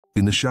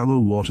In the shallow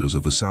waters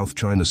of the South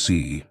China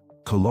Sea,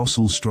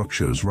 colossal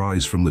structures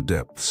rise from the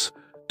depths,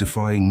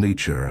 defying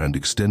nature and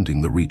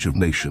extending the reach of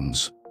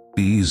nations.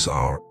 These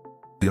are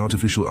the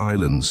artificial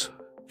islands,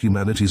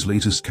 humanity's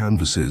latest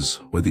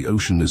canvases where the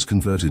ocean is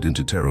converted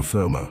into terra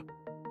firma.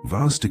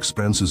 Vast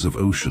expanses of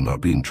ocean are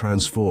being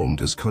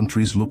transformed as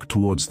countries look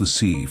towards the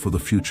sea for the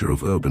future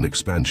of urban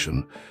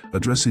expansion,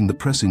 addressing the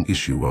pressing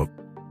issue of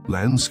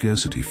land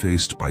scarcity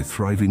faced by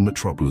thriving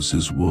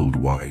metropolises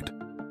worldwide.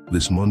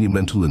 This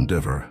monumental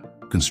endeavor,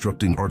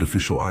 constructing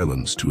artificial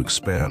islands to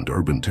expand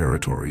urban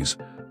territories,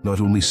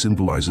 not only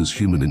symbolizes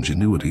human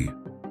ingenuity,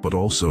 but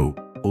also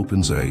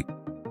opens a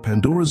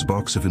Pandora's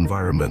box of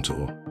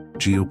environmental,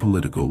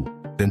 geopolitical,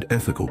 and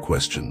ethical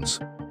questions.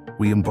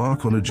 We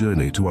embark on a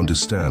journey to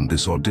understand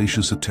this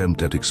audacious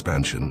attempt at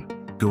expansion,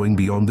 going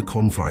beyond the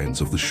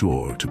confines of the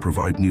shore to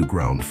provide new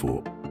ground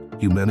for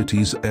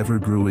humanity's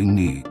ever-growing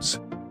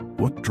needs.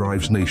 What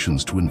drives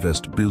nations to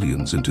invest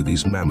billions into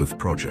these mammoth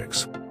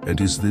projects? And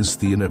is this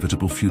the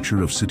inevitable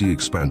future of city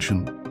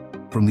expansion?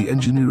 From the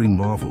engineering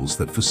marvels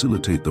that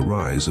facilitate the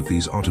rise of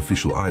these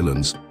artificial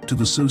islands to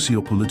the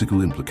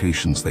socio-political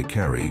implications they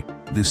carry,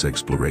 this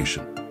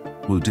exploration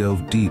will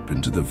delve deep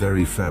into the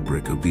very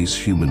fabric of these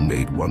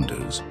human-made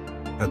wonders.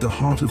 At the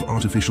heart of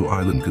artificial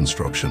island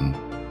construction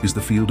is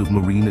the field of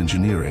marine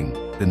engineering,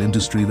 an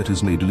industry that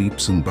has made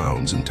leaps and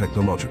bounds in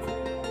technological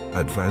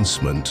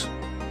advancement.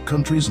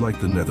 Countries like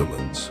the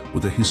Netherlands,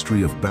 with a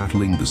history of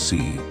battling the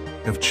sea,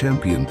 have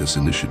championed this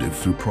initiative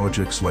through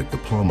projects like the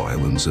Palm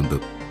Islands and the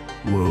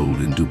World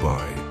in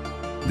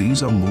Dubai.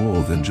 These are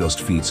more than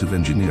just feats of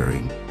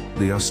engineering.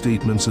 They are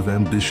statements of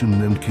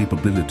ambition and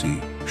capability,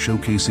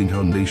 showcasing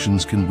how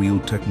nations can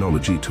wield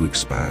technology to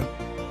expand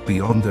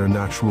beyond their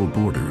natural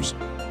borders.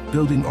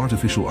 Building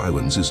artificial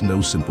islands is no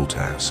simple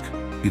task.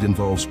 It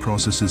involves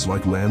processes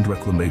like land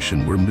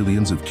reclamation, where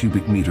millions of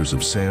cubic meters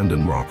of sand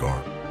and rock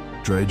are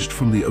dredged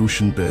from the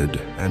ocean bed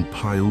and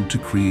piled to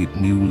create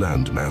new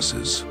land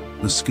masses.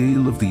 The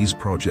scale of these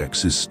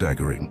projects is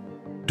staggering.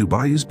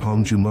 Dubai's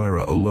Palm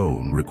Jumeirah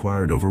alone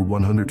required over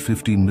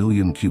 150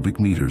 million cubic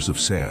meters of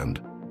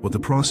sand. But the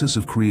process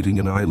of creating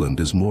an island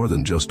is more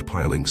than just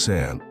piling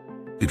sand.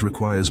 It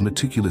requires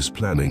meticulous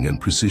planning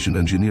and precision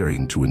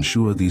engineering to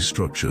ensure these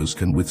structures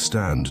can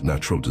withstand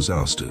natural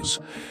disasters,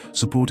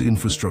 support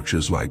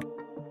infrastructures like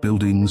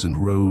buildings and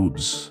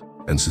roads,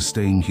 and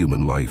sustain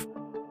human life.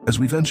 As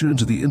we venture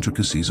into the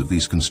intricacies of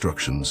these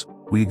constructions,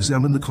 we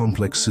examine the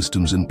complex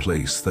systems in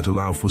place that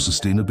allow for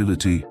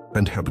sustainability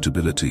and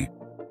habitability.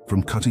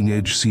 From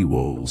cutting-edge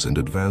seawalls and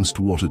advanced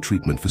water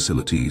treatment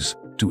facilities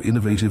to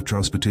innovative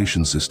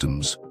transportation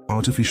systems,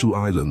 artificial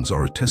islands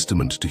are a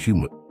testament to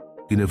human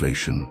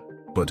innovation.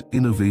 But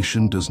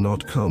innovation does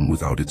not come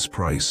without its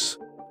price.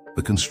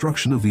 The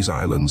construction of these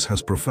islands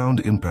has profound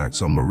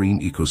impacts on marine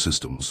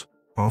ecosystems,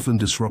 often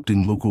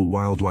disrupting local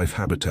wildlife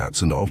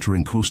habitats and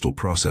altering coastal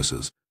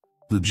processes.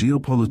 The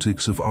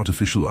geopolitics of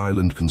artificial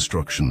island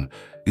construction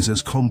is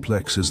as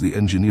complex as the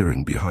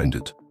engineering behind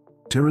it.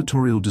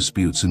 Territorial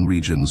disputes in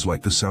regions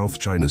like the South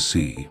China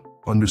Sea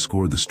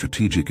underscore the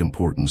strategic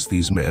importance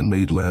these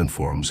man-made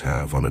landforms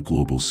have on a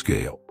global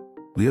scale.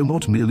 They are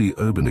not merely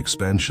urban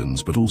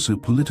expansions but also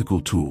political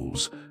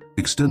tools,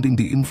 extending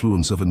the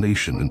influence of a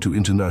nation into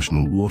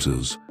international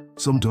waters,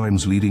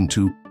 sometimes leading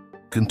to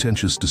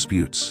contentious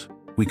disputes.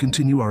 We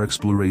continue our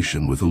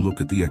exploration with a look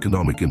at the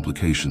economic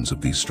implications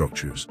of these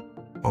structures.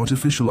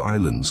 Artificial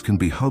islands can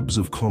be hubs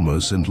of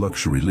commerce and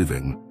luxury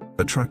living,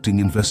 attracting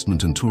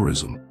investment and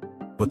tourism.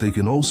 But they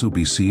can also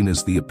be seen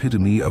as the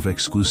epitome of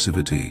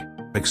exclusivity,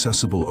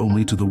 accessible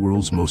only to the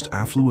world's most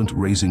affluent,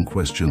 raising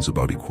questions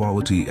about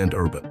equality and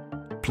urban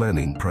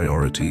planning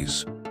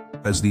priorities.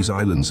 As these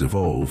islands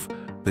evolve,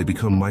 they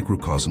become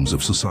microcosms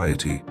of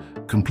society,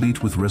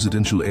 complete with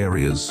residential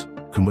areas,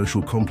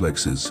 commercial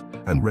complexes,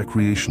 and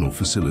recreational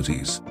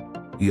facilities.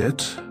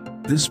 Yet,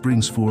 this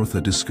brings forth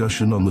a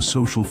discussion on the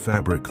social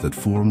fabric that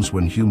forms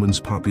when humans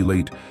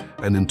populate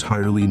an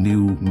entirely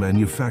new,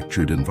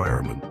 manufactured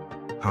environment.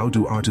 How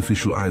do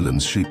artificial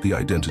islands shape the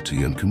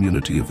identity and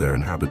community of their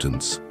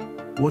inhabitants?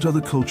 What are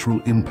the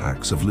cultural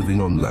impacts of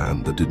living on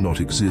land that did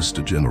not exist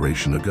a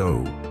generation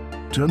ago?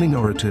 Turning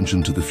our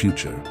attention to the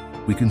future,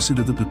 we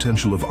consider the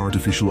potential of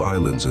artificial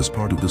islands as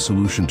part of the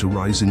solution to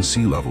rising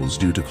sea levels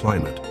due to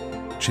climate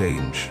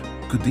change.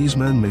 Could these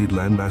man-made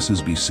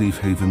landmasses be safe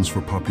havens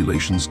for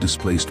populations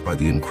displaced by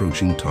the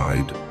encroaching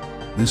tide?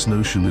 This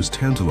notion is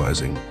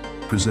tantalizing,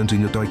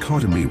 presenting a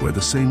dichotomy where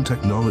the same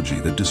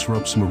technology that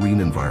disrupts marine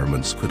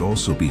environments could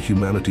also be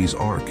humanity's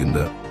arc in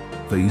the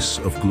face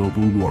of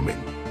global warming.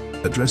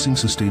 Addressing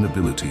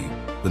sustainability,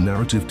 the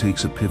narrative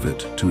takes a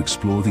pivot to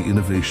explore the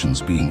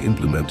innovations being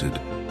implemented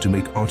to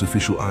make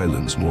artificial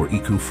islands more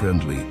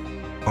eco-friendly.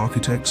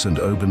 Architects and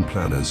urban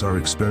planners are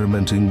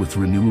experimenting with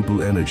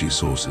renewable energy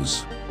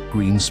sources,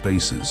 green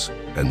spaces,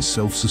 and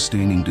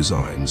self-sustaining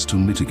designs to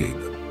mitigate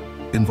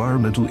the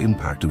environmental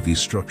impact of these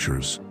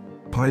structures.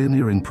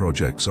 Pioneering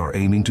projects are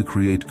aiming to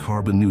create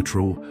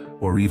carbon-neutral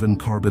or even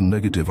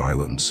carbon-negative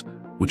islands,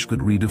 which could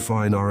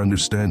redefine our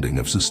understanding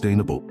of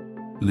sustainable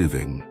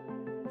living.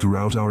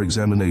 Throughout our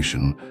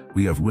examination,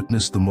 we have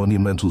witnessed the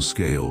monumental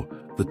scale,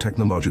 the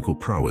technological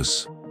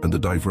prowess, and the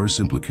diverse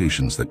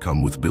implications that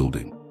come with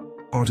building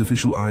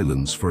artificial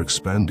islands for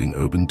expanding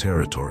urban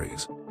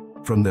territories.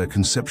 From their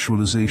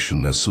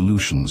conceptualization as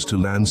solutions to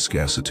land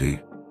scarcity,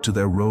 to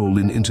their role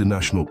in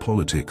international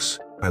politics,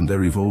 and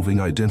their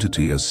evolving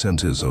identity as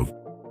centers of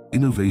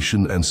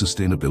innovation and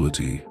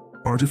sustainability,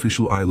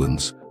 artificial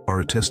islands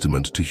are a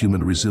testament to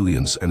human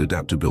resilience and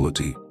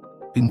adaptability.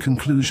 In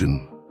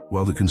conclusion,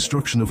 while the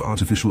construction of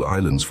artificial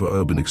islands for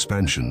urban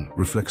expansion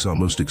reflects our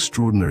most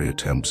extraordinary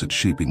attempts at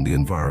shaping the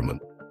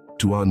environment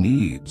to our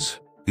needs,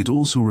 it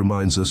also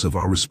reminds us of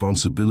our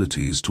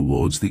responsibilities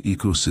towards the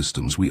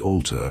ecosystems we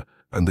alter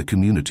and the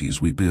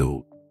communities we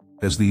build.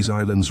 As these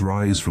islands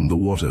rise from the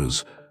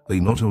waters,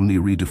 they not only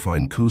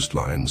redefine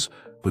coastlines,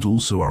 but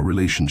also our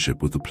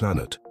relationship with the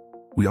planet.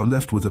 We are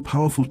left with a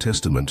powerful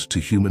testament to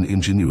human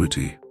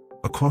ingenuity,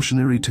 a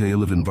cautionary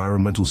tale of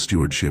environmental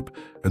stewardship,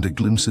 and a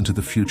glimpse into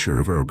the future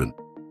of urban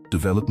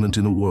development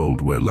in a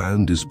world where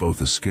land is both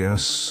a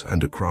scarce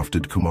and a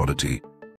crafted commodity.